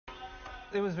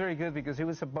It was very good because it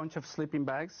was a bunch of sleeping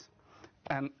bags,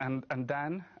 and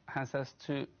Dan has us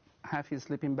to have his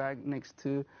sleeping bag next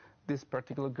to this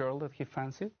particular girl that he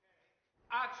fancied.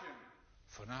 Action!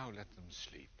 For now, let them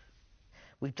sleep.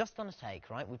 We've just done a take,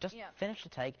 right? We've just finished a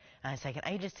take, and it's taken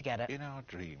ages to get it. In our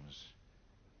dreams,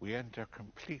 we enter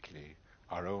completely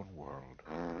our own world.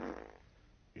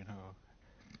 You know,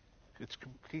 it's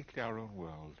completely our own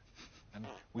world, and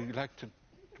we like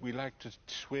to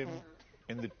swim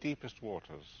in the deepest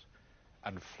waters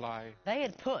and fly. They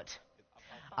had put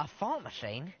a fart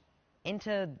machine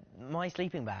into my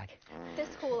sleeping bag.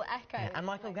 This hall echoes. And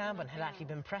Michael Gambon had actually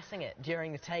been pressing it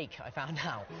during the take, I found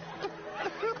out.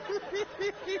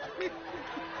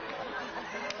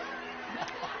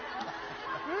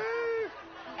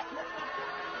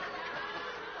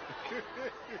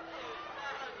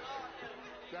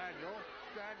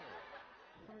 Daniel.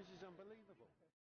 This is unbelievable.